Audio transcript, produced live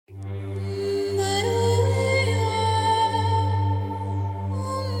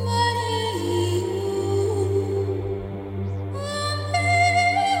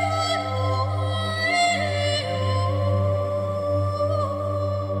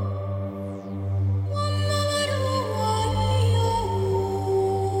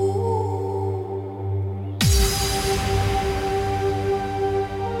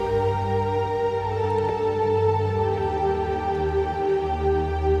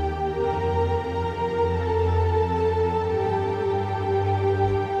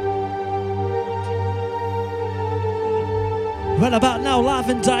Right about now, live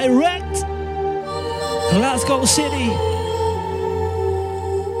and direct. Glasgow City.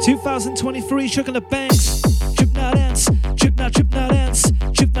 2023, Shugg on the banks. Trip now dance. Trip now, trip now dance.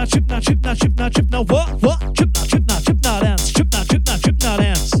 Trip now, trip now, trip now, trip now, trip now. What? Trip now, trip now, trip now dance. Trip now, trip now, trip now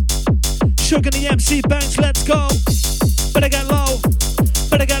dance. Shugg on the MC banks, let's go. Better get low.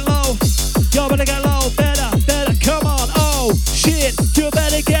 Better get low. Yo, better get low. Better, better, come on. Oh, shit. You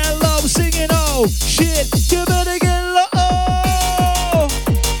better get low. Singing, oh, shit. You better get low.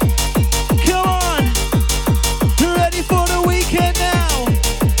 Come on. You ready for the weekend now?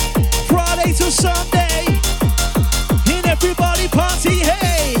 Friday to Sunday. And everybody party,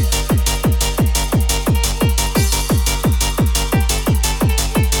 hey.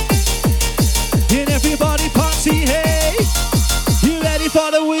 And everybody party, hey. You ready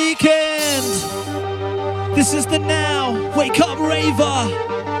for the weekend? This is the now. Wake up, raver.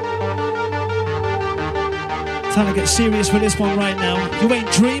 Time to get serious with this one right now. You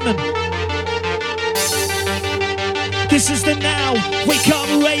ain't dreaming. This is the now. Wake up,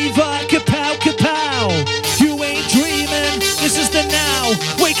 raver. Kapow, kapow. You ain't dreaming. This is the now.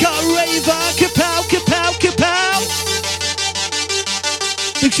 Wake up, raver. Kapow, kapow, kapow.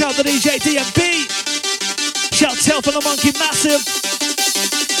 Big shout to DJ DMB. Shout Tell for the Monkey Massive.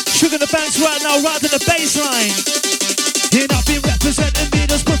 Shugg on the banks right now, riding the baseline. And I've been representing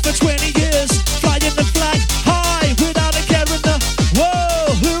Middlesbrough for 20 years. Flying the flag high without a care in the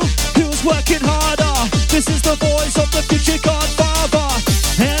whoa. Who's working harder? This is the voice of the future godfather.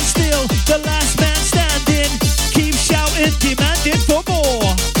 And still the last man standing. Keep shouting, demanding for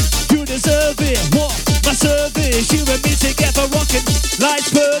more. You deserve it. What? My service. You and me together rocking life's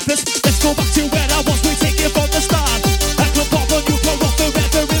purpose. Let's go back to where I was. We take it from the start. I can pop on you for rock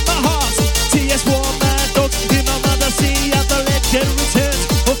forever in my heart. TS1 man, don't in my mother see as the legend returns.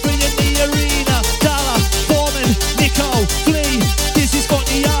 For free in the arena. Dalla, Foreman, Nico, Flea. This is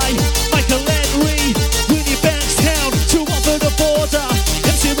Scotty I, Michael Henry, Winnie Bankstown, to over the border.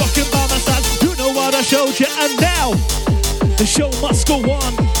 MC rocking by my side. You know what I showed you, and now the show must go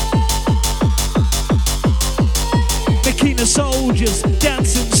on. Makina soldiers,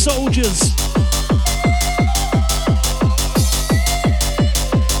 dancing soldiers.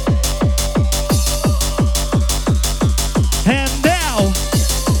 And now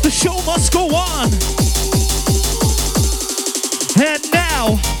the show must go on. And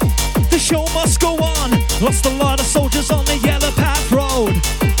now the show must go on. Lost a lot of soldiers on the Yellow Path Road.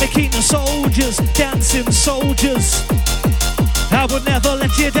 Makina soldiers, dancing soldiers. I would never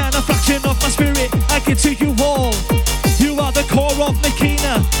let you down, a fraction of my spirit I give to you all. You are the core of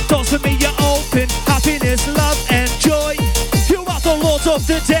Makina. Doors for me are open. Happiness, love and joy. You are the lords of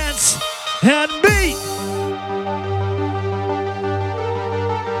the dance. And me.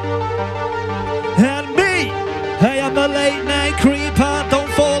 And me. I am a late night creeper.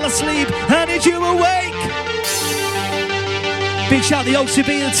 Don't fall asleep. I need you awake. Big shout to the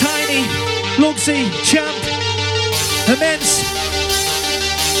OCB and Tiny. Lugsy, Champ, Immense,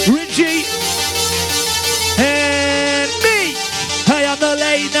 Ridgy, and me. I am the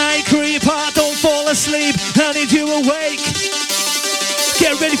late night creeper. Don't fall asleep. I need you awake.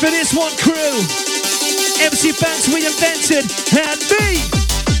 Get ready for this one, crew. MC Banks reinvented. And me.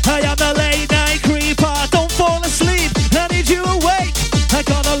 I am the late night creeper. Don't fall asleep. I need you awake. I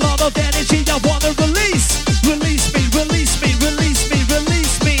got a lot of energy I wanna release. Release me, release me, release me,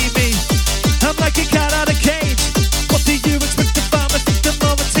 release me, me. I'm like a cat out of cage. What do you expect to find? A victim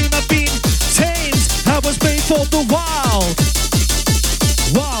of a team I've been tamed. I was made for the wild.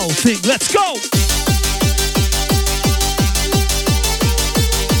 Wild thing, let's go.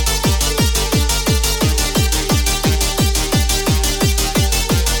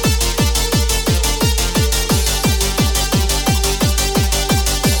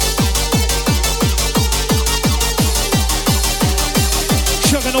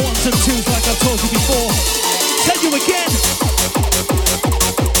 Shugg on the ones and twos like I've told you before. Tell you again.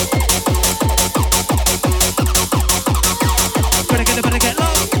 Better get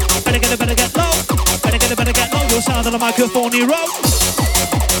low. Better get low. Better get low. Your sound on the microphone, hero.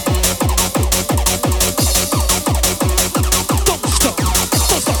 Don't stop.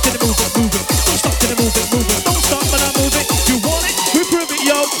 Don't stop till it move it, move it. Don't stop till it move it, move it. Don't stop when I move it. You want it? We prove it,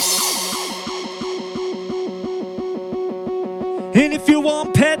 yo. And if you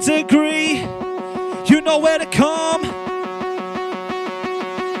want pedigree, you know where to come.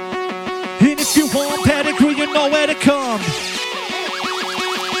 And if you want pedigree, you know where to come.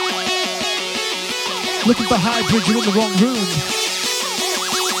 Looking for hybrid, you're in the wrong room.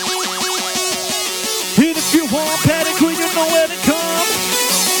 And if you want pedigree, you know where to come.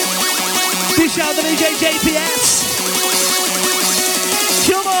 Big shout to DJ JPS.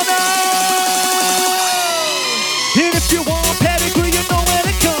 Come on now! And if you want pedigree, you know where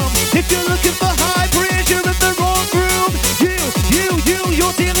to come. If you're looking for high praise, you're in the wrong room.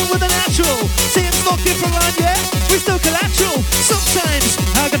 You're dealing with a natural. See, it's not different line, yeah? We still collateral. Sometimes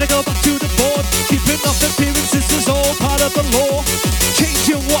I gotta go back to the board. Keeping up appearances is all part of the law.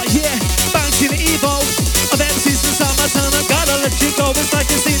 Changing what, yeah? Bouncing Evo. I've ever seen since I'm my time. I gotta let you go. It's like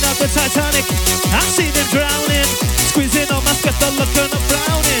a scene of the Titanic. I've seen them drowning. Squeezing on my skirt, they're looking and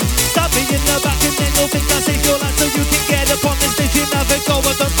frowning. Stop me in the back and then you'll think I save your life so you can get up on this stage and have it go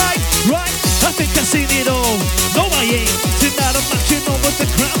with the mic. Right? I think I've seen it all. No, I ain't. Tonight I'm matching on with the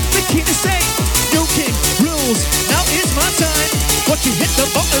crowd. The king is saying, new king rules. Now is my time. Watch you hit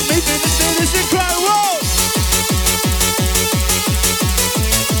the button, maybe the finishing crowd roll.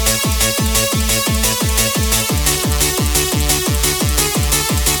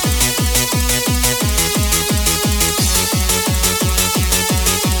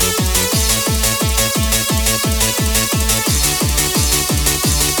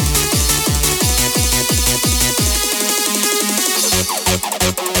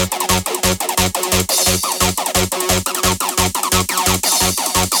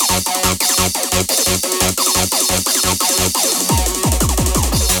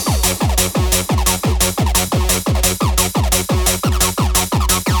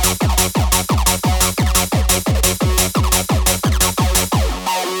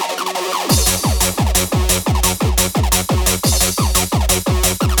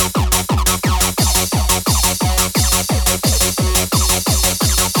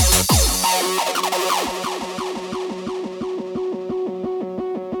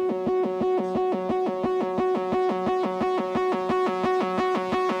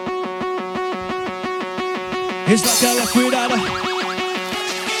 It's like I left without a...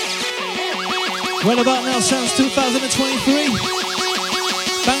 Right about now sounds 2023.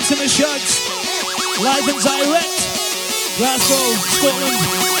 Banks and the Shuggs, live and direct. Glasgow, Scotland.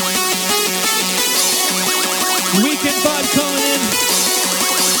 Weekend vibe coming in.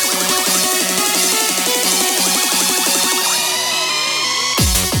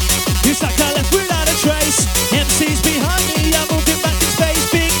 It's like I left without a trace. MCs behind me, I'm moving back in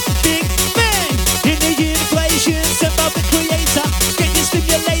space. Big, big bang. In the inflation, sent by the creator. Get you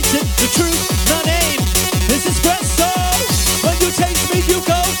stimulated, the truth, the name. This is espresso. When you taste me, you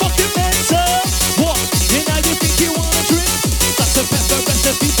go fucking mental. What? And now you think you wanna drink? That's a pepper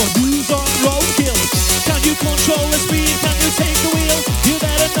recipe for news on roadkill. Can you control the speed? Can you take the wheel? You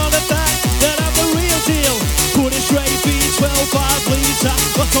better know the fact that I'm the real deal. Put it straight, B12, 5 liter.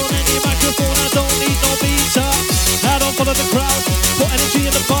 What's on any microphone? I don't need no beta. I don't follow the crowd. Put energy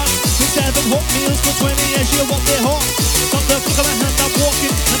in the pot. With 7 hot meals for 20 years, you want it hot. Not the fuck of my hand, I'm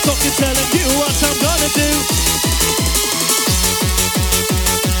walking and talking, telling you what I'm gonna do.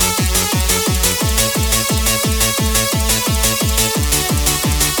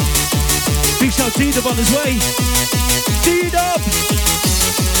 Big shout D-Dub on his way. D-Dub!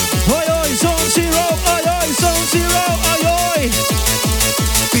 Oi oi, zone zero, oi oi, zone zero, oi oi.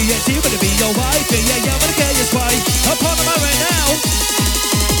 B-A-T with a B-O-Y, B-A-M with a K-S-Y. I'm part of my right now.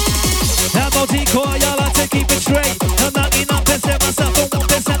 I'm no decoy, I like to keep it straight. I'm 99% myself and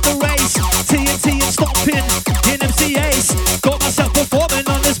 1% the race. TNT and stomping in MCAs. Got myself performing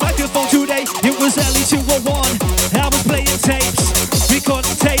on this microphone today. It was early 201. I was playing tapes,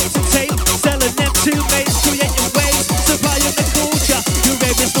 recording tapes and tape, selling them to mates, creating waves, supplying the culture. You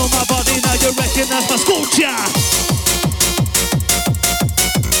rapists know my body, now you recognize my sculpture.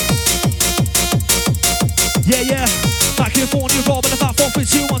 Yeah, yeah. Microphone, you roll with the 5, 4, 3,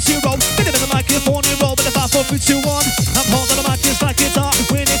 2, 1, 0. Hit it with the microphone, you roll with the 5, 4, 3, 2, 1. I'm holding the mic just like it's art.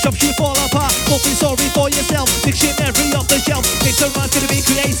 When it drops, you fall apart. Don't be sorry for yourself. Dictionary off the shelf. It's a rhyme's gonna be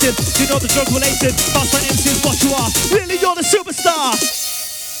creative. You know the drug related. Fast like MC is what you are. Really, you're the superstar.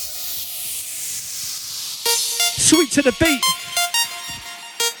 Sweet to the beat.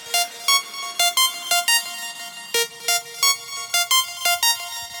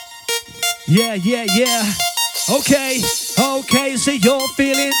 Yeah, yeah, yeah. Okay, okay, so you're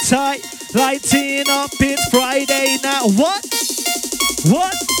feeling tight. Lighting up, it's Friday now. What?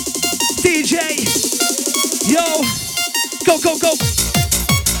 What? DJ. Yo. Go, go, go.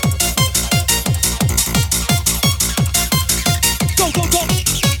 Go, go, go.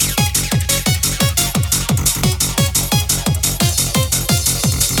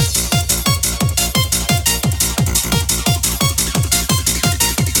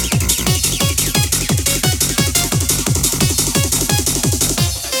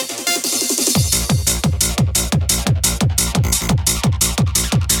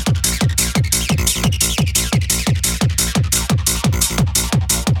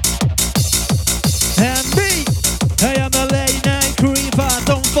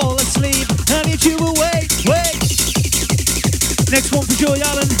 don't fall asleep. I need you awake, wait. Next one for Joey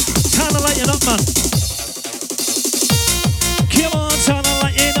Allen. Time to lighten up, man. Come on, time to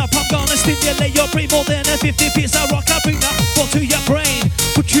lighten up. I'm gonna stimulate your brain more than a 50 piece of rock. I bring that ball to your brain.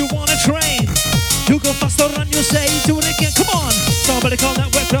 Put you on a train. You go faster and you say, do it again, come on. Somebody call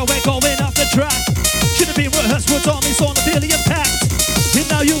that we're going off the track. Should've been rehearsed, words on me, so I feel the impact. And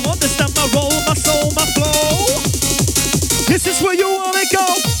now you understand my role, my soul, my flow. This is where you wanna go.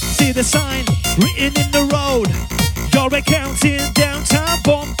 See the sign written in the road. You're a counting downtown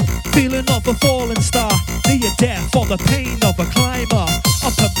bomb. Feeling of a falling star. Near death or the pain of a climber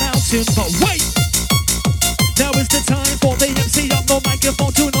up a mountain. But wait, now is the time for the MC on the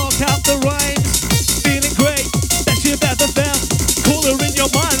microphone to knock out the rhymes. Feeling great, that you better felt. Cooler in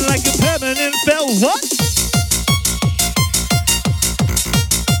your mind like a permanent spell. What?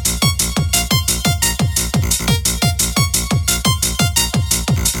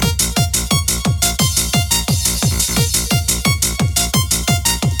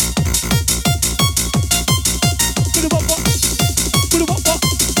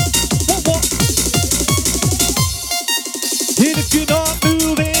 And if you're not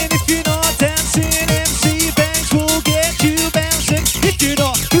moving, if you're not dancing, MC Banks will get you bouncing. If you're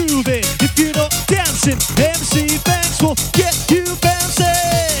not moving, if you're not dancing, MC Banks will get you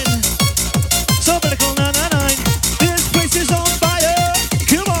bouncing. Somebody call 999. This place is on fire.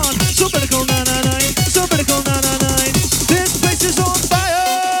 Come on, somebody call 999. Somebody call 999. This place is on fire.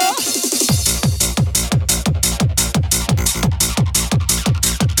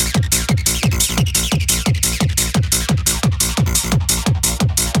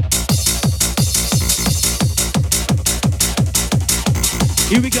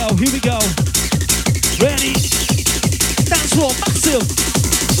 Here we go, here we go. Ready? Dance floor, massive.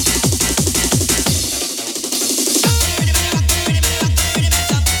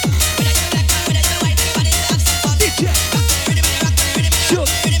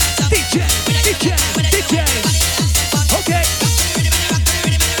 DJ, Shugg, DJ. Okay.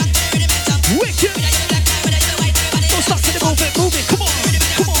 Wicked. Don't stop to move it. Come on.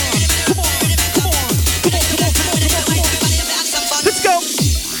 Let's go.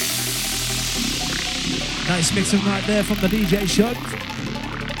 Nice mixing right there from the DJ Shugg.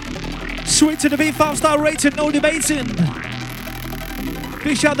 Sweet to the beat, 5-star rated, no debating.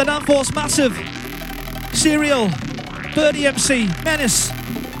 Big shout to Danforth, massive. Serial, 30 MC, Menace,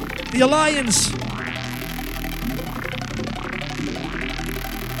 The Alliance.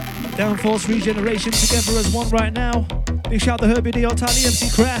 Downforce Regeneration together as one right now. Big shout to Herbie D, Tiny MC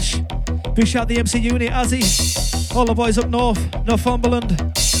Crash. Big shout to the MC Unit, Azzy. All the boys up north, Northumberland.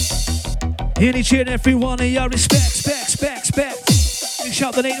 In each and every one of your respect. Big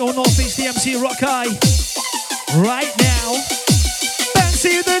shout to Nate or Northeast, the MC Rock Eye. Right now,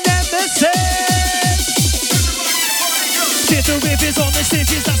 fancy the nemesis. Sit the rivers on the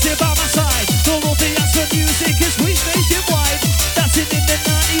stages, that's it by my side. Don't want the ask for music, cause we nationwide. Dancing in the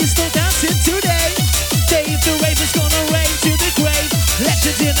 90s, still dancing today. Dave the Raven's gonna rave to the grave.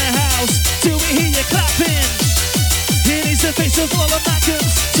 Legends in the house, till we hear you clapping. It is the face of all of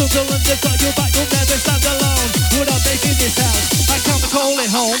Malcolms. So don't undercut your back, you'll never stand alone. Without making this house, I come and call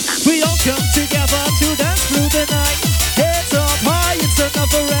it home. We all come together to dance through the night. Heads up high, it's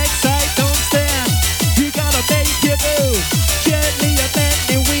another excite. Don't stand, you gotta make your move. Gently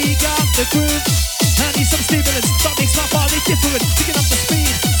amending, we got the groove. I need some stimulants, that makes my body different. Picking up the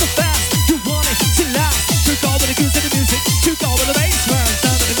speed, so fast, you want it to last. To go with the goose and the music, to go with the bass man.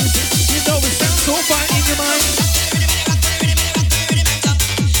 Sound of the music, you know it sounds so fine in your mind.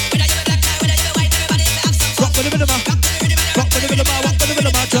 Rock with the rhythm, jump. Hit the rock with the rhythm, rock with the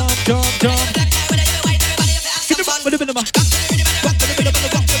rhythm, jump. Come on.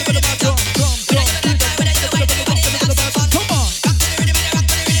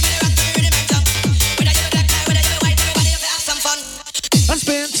 I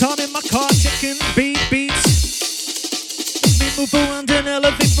spend time in my car checking beats. Me move around and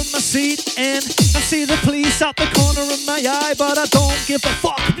elevate from my seat, and I see the police out the corner of my eye, but I don't give a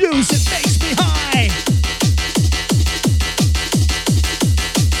fuck. Music makes me high.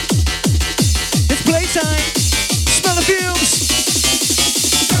 It's playtime. Smell the fumes.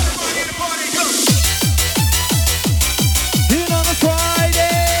 In on a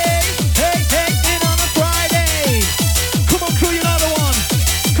Friday. Hey, in on a Friday. Come on, crew, you know the one.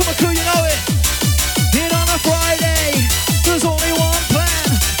 Come on, crew, you know it. In on a Friday. There's only one plan,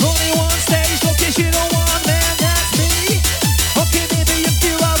 only one stage. Location on one man, that's me. Okay, maybe a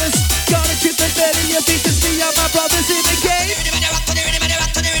few hours. Gotta keep the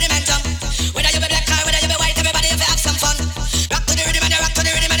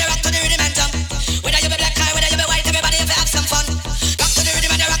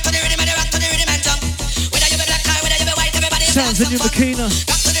the new Makina.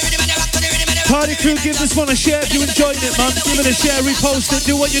 Party crew, give this one a share if you're enjoying it, man. Give it a share, repost it,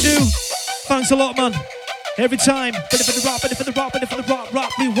 do what you do. Thanks a lot, man. Every time. Ready for the rock, ready for the rock, ready for the rock,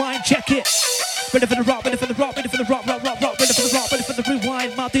 rock, rewind, check it. Ready for the rock, ready for the rock, ready for the rock, rock, rock, rock, ready for the rock, ready for the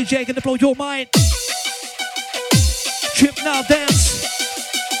rewind. My DJ gonna blow your mind. Trip now, dance.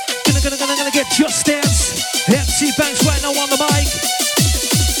 Gonna get just dance. MC Banks right now on the mic.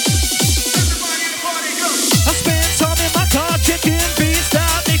 I spend time in my car checking beats down,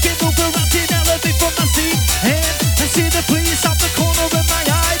 making move around in elevate from my seat. And I see the police out the corner of my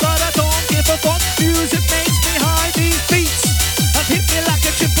eye, but I don't give a fuck. Music makes me high. These beats have hit me like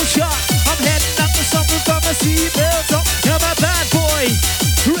a triple shot. I'm heading out to something from my seatbelt up. I'm a bad boy,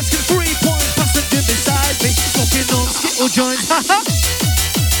 risking 3 points. Passenger beside me, smoking on Skittle joints. Haha.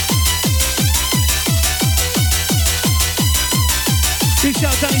 Big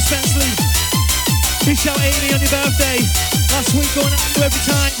shout Danny Spenceley. Big shout Amy on your birthday. Last week going out to you every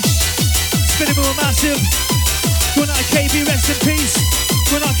time. Spinning more massive. Going out KB, rest in peace.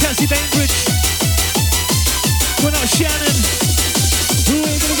 Going out Cassie Bainbridge. Going out Shannon. We're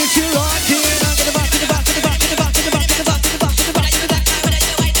gonna get you right here. I'm gonna back in the back, in the back, in the back, in the back, in the back, in the back, in the back, in the back.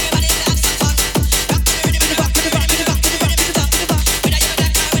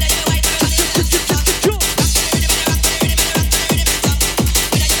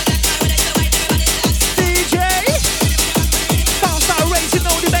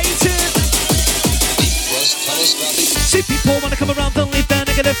 See people wanna come around and leave their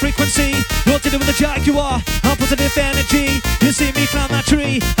negative frequency. What to do with the Jaguar? I'm positive energy. You see me climb that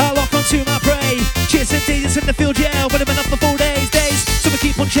tree, I lock onto my prey. Chasing daisies in the field, yeah, when I've been up for 4 days. So we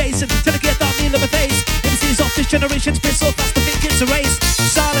keep on chasing, till I get that meal in my face. MCs off this generation's been so fast, I think it's a race.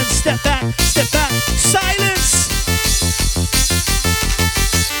 Silence, step back, silence!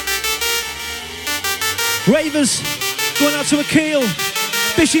 Ravers, going out to Akil.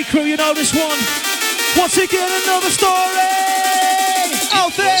 Fishy crew, you know this one. Once again, another story!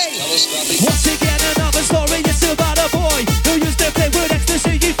 Alfie! Once again, another story. It's about a boy who used to play with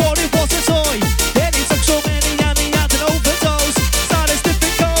ecstasy. He thought it was a toy. And he took so many and he had an overdose. Started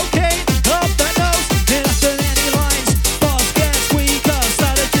sniffing cocaine up the nose. Then after any lines, boss gets weaker.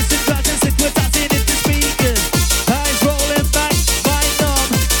 Started kissing drugs and liquidizing into speakers. Eyes rolling back, mind numb.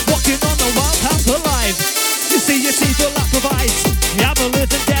 Walking on the wild path of life. You see your teeth will lack of ice. I'm a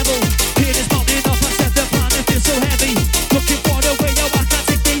living devil. It is mounting up. So heavy, looking for the way I can't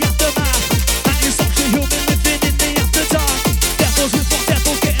take the aftermath. And you such a human living in the afterdark. Devils with what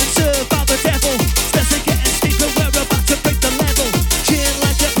devils getting served by the devil. Steps are getting steeper, we're about to break the level. Cheering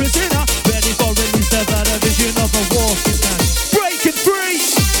like a prisoner, ready for release. I've had a vision of a walking man. Breaking free!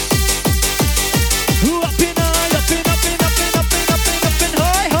 Up and high, up and up and up and up and up and up and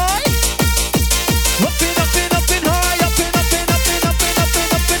high, high. Up and up and up and high, up and up and up and up and up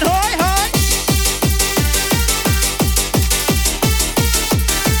and up and high, high.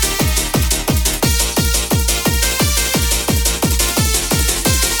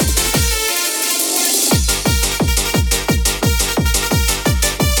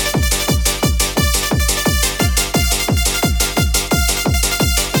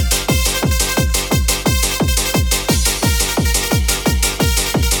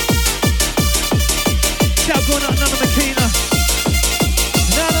 Going out, Nana Makina.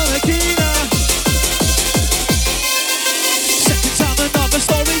 Nana Makina. Second time another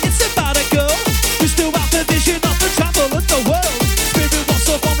story, it's about a girl who still have the vision of the travel of the world. Spirit was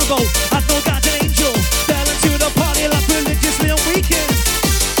so vulnerable, had no guardian angel. Fell into the party like religiously on weekends.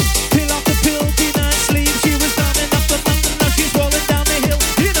 Pill after pill, dinner and sleep. She was climbing up the mountain, now she's rolling down the hill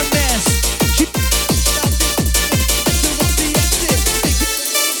in a mess. She towards the exit.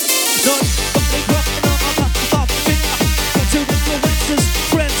 Nobody dropping on my back. Influencers,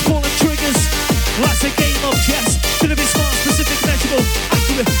 friends pulling triggers. Life's a game of chess. Gonna be smart, specific, measurable,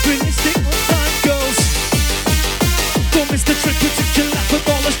 accurate, realistic when time goes. Don't miss the trick, protect your life with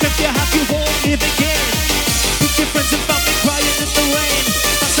all the strength you have. You won't live again. Put your friends and family crying in the rain.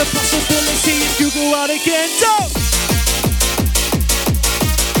 That's a possibility if you go out again. Don't!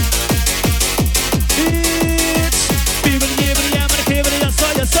 It's Spirit of the year, but the am and the kid, but the yes,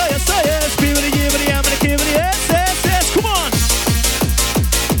 I, yes, I, yes, I, yes. Spirit of the year, but the am and the kid, but the yes, yes, yes. Come on!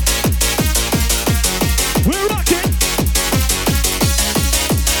 We're rocking!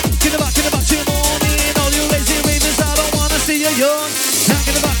 Get the back till morning. All you lazy ravers, I don't wanna see you yawn. Now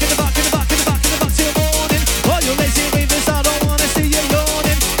get the back, get the back, get the back, get the back, get the back till morning. All you lazy ravers, I don't wanna see you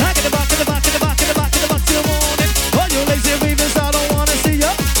yawning. Now get the back, get the back, get the back, get the back, get the back till morning. All you lazy ravers, I don't wanna see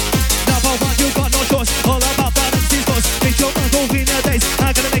you. Now about what you got no choice. All about that MC's voice. Make your man go in your days.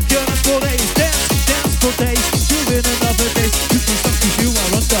 I'm gonna make your dance for days. Dance, dance for days. Doing another day.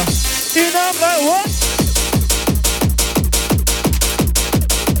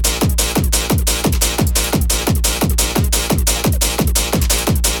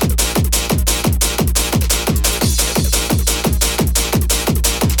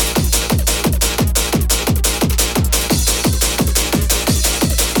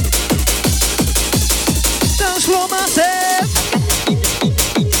 massive.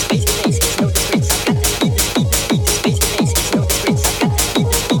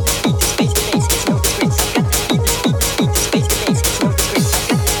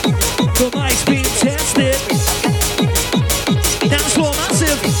 The mic's being tested. Dance floor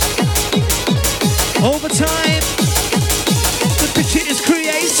massive. Over time, the picture is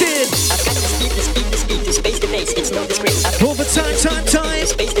created. Over time.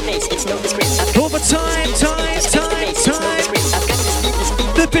 Over time.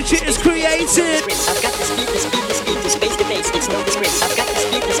 The picture is created.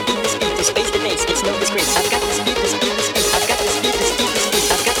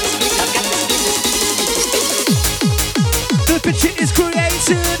 The picture is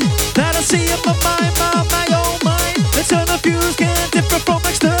created. That I see in my mind, my own mind. Internal views can differ from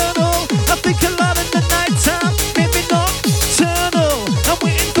external. I think a lot in the night time, maybe nocturnal. I'm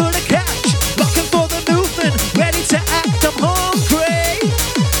waiting for the catch, looking for the movement, ready to act. I'm hungry.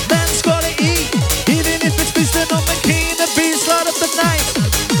 Man's gotta eat, even if it's feasting on Makina. Beast light up the night.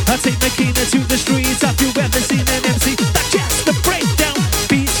 I take Makina to the streets. Have you ever seen an MC that just a breakdown?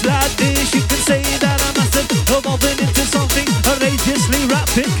 Beats like this, you can say that I'm massive, evolving into something outrageously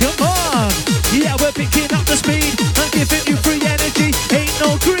rapid. Come on, yeah, we're picking up the speed and giving you free energy. Ain't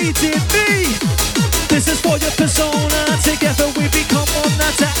no greed in me. This is for your persona. Together we become one.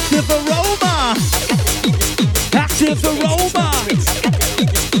 That's active aroma. Active aroma.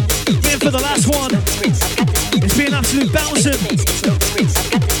 In for the last one. It's been absolute bouncing.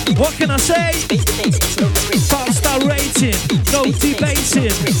 What can I say? 5-star rating, no debating.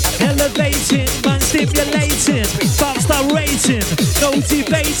 Elevating, mind stimulating. 5-star rating, no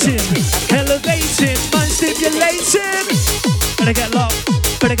debating. Elevating, mind stimulating. Better get low,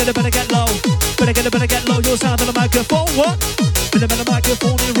 better get low. Better get low, your sound on the microphone. What? Better the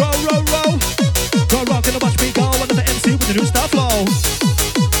microphone in row. Rock and watch me go. Another MC with the new star flow.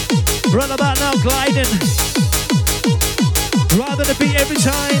 Run about now, gliding. Rather than beat every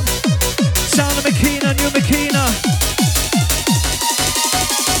time. Sound of Makina, new Makina.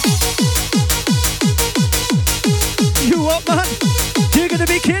 You what, man? You're gonna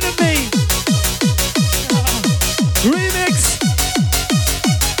be kidding me. Remix.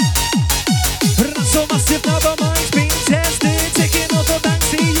 Not so massive, now the mind's being tested. Taking off the bank,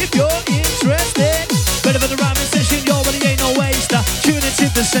 see if you're interested. Better for the rhyming session, you already ain't no waster. Tune into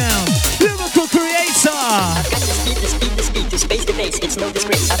the sound. Lyrical creator.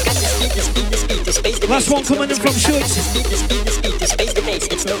 Last one coming in from Shugg.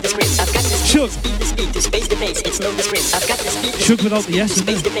 Shugg. Shugg without the S, isn't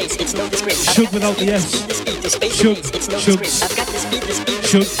it? Shugg without the S. Shugg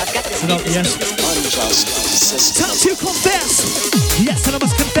without the S. Time to confess. Yes, and I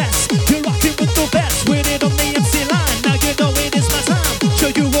must confess. You're rocking with the best. Winning on the MC line. Now you know it is my time. Show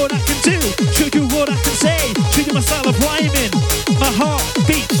you what I can do. Show you what I can say. Show you my style of rhyming. My heart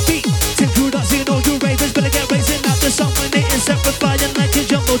beat. Take you does in all you ravers. Better get raising up the song when it is amplifying like a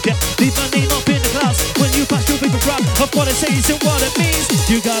jumbo jet. Leave my name up in the clouds. When you pass your big rap of what it says and what it means.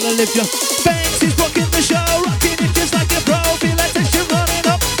 You gotta lift your banks. He's rocking the show. Rocking it just like a pro. Feel like tension running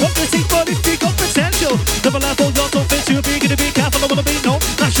up. What the seat, but if you got potential. Never level, you're so fit. You're big to be careful. I wanna be no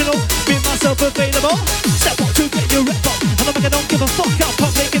national. Be myself available. Step up to get your rep up. And I'm like, I don't give a fuck. I'm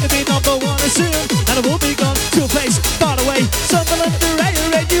probably gonna be number one as soon. And I will be gone to a place far away. Sunderland, the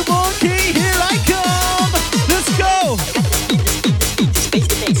Rayer, and you monkey. Here I come. Let's go.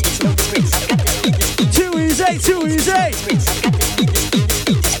 Too easy.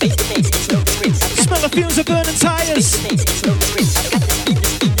 Smell the fumes of burning tires.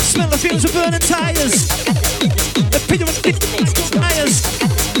 Smell the fumes of burning tires. The picture of tires.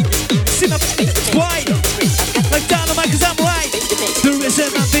 See my white. Like dynamite, cause I'm right. There is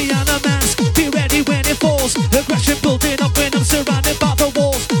an beyond a mask. Be ready when it falls. Aggression building up when I'm surrounded by the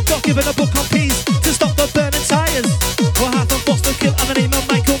walls. Not giving a book on peace to stop the burning tires. What happened was the kill on the name of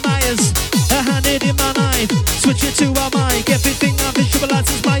Michael Myers. A hand it in my knife. Switch it to our mic. Everything I visualize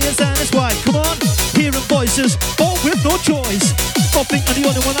inspires and it's white. Come on, hearing voices, all with no choice. I think I'm the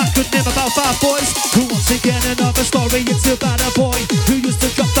only one I could name about 5 boys. Who once again another story. It's about a boy who used to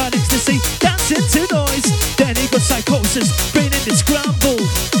drop that ecstasy, dancing to noise. Then he got psychosis, brain in it scrambled.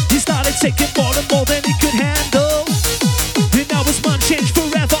 He started taking more and more than he could handle. And now his mind changed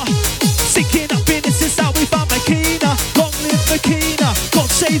forever. Sinking up in this is how we found Makina. Long live Makina, God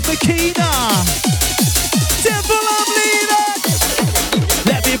save Makina. Devil I'm leaving.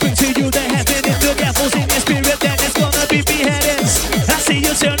 Let me bring to you the heaven. If the devil's in your spirit, then it's gonna be beheadings. I see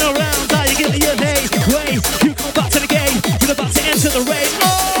you turn around, are you giving your day? Wait, you come back to the game. You're about to enter the rain.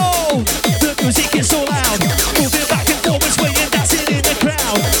 Oh, the music is so loud. Moving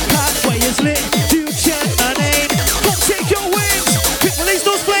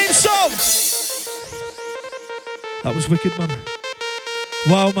wicked, man.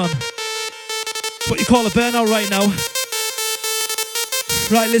 Wow, man. What you call a burnout right now.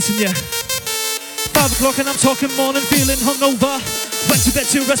 Right, listen, yeah. 5 o'clock and I'm talking morning, feeling hungover. Went to bed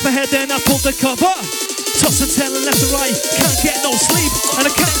to rest my head, then I pulled the cover. Toss and tell and left and right. Can't get no sleep. And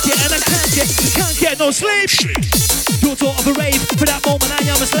I can't get no sleep. Your door of a rave. For that moment I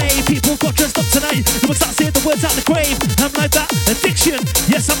am a slave. People got dressed up tonight. They will start saying the words out the grave. I'm like that addiction.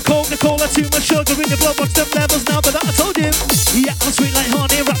 Yes, I'm Coca-Cola, too much sugar in your blood. Watch them levels now, but I told you. Yeah, I'm sweet like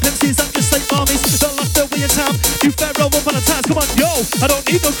honey. Rap MCs, I'm just like mommies. Don't lost the way in time. You Pharaoh up on the times. Come on, yo. I don't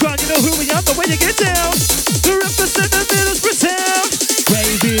need no crown. You know who we are, the way you get down. The represent the Middlesbrough town.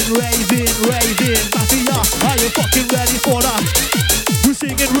 Raving, raving, raving. Mafia, are you fucking ready for that? We're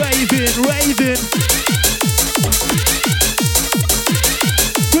singing raving, raving.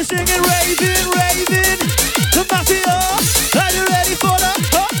 We're singing raving, raving. The Mafia, are you ready for that?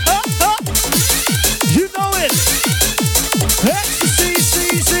 Ha, ha, ha. You know it. Ecstasy,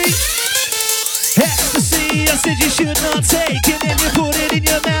 ecstasy. I said you should not take it, and you put it in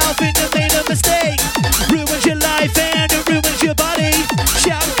your mouth and you made a mistake. Ruins your life and it ruins your body.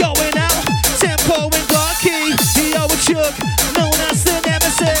 Shout going out, tempo and blocky. Yo, it's Shugg, known as the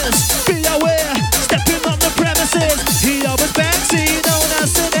nemesis. Be aware, stepping on the premises. Yo, it's Banksy, known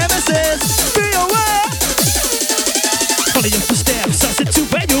as the nemesis. Be aware. Follow your footsteps, I said to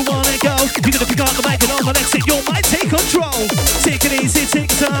where you wanna go. You're gonna pick up the mic and on the next hit, you might take control. Take it easy, take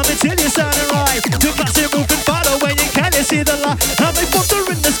your time until you're sounding right. The classic move and follow when you can't see the light. I'm like thunder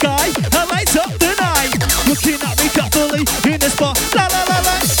in the sky, I light up the night. Looking at me carefully in the spot. La la la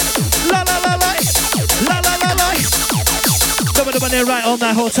la, la la la la, la la la la. Nobody went it right on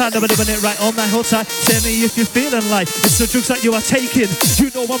that whole time. Nobody went it right on that whole time. Tell me if you're feeling like it's the drugs that you are taking. You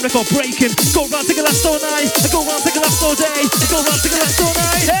know I'm record breaking. Go round, take a last all night. I go round, take a last all day. I go round, take a last all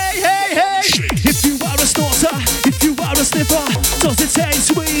night. Hey, hey, hey. If you are a snorter, if you are a sniffer, does it taste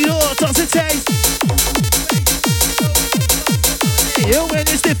sweet or does it taste? When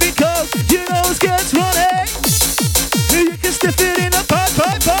you sniff it cold, you know it gets running. You can sniff it in a pipe.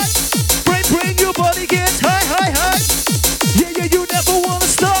 Bring your body gets high. Yeah, you never wanna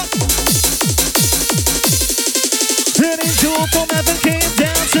stop. An angel from heaven came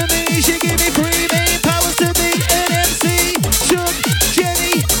down to me. She gave me 3 main powers to be an MC. Shugg,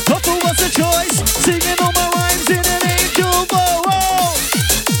 Jenny, Hopper was a choice. Singing all my rhymes in an angel voice.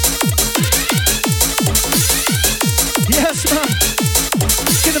 Yes, man.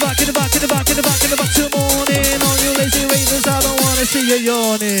 Get the back till morning. All you lazy ravers, I don't wanna see you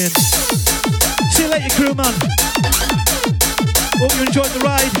yawning. See you later, crew, man. Hope you enjoyed the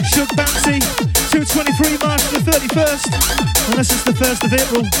ride. Shugg Banksy, 223 March to the 31st. Unless it's the 1st of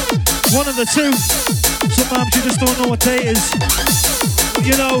April. One of the two. Sometimes you just don't know what day it is. But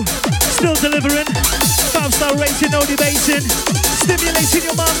you know, still delivering. 5-star rating, no debating. Stimulating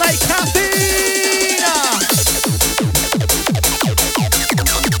your mind like caffeine.